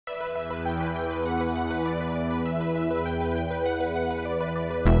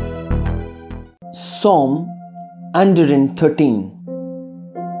Psalm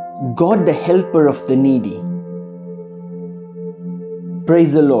 113. God the helper of the needy.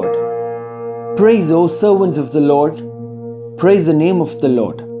 Praise the Lord. Praise, O servants of the Lord. Praise the name of the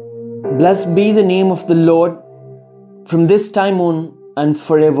Lord. Blessed be the name of the Lord from this time on and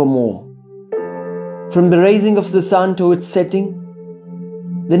forevermore. From the rising of the sun to its setting,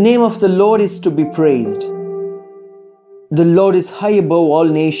 the name of the Lord is to be praised. The Lord is high above all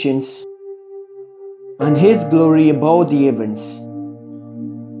nations, and His glory above the heavens.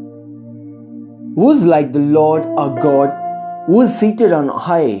 Who is like the Lord our God, who is seated on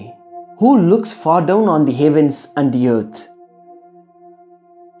high, who looks far down on the heavens and the earth?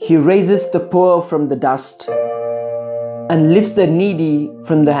 He raises the poor from the dust and lifts the needy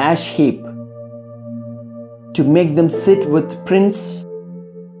from the ash heap, to make them sit with the prince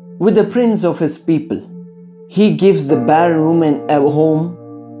of His people. He gives the barren woman a home,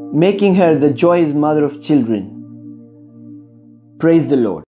 making her the joyous mother of children. Praise the Lord.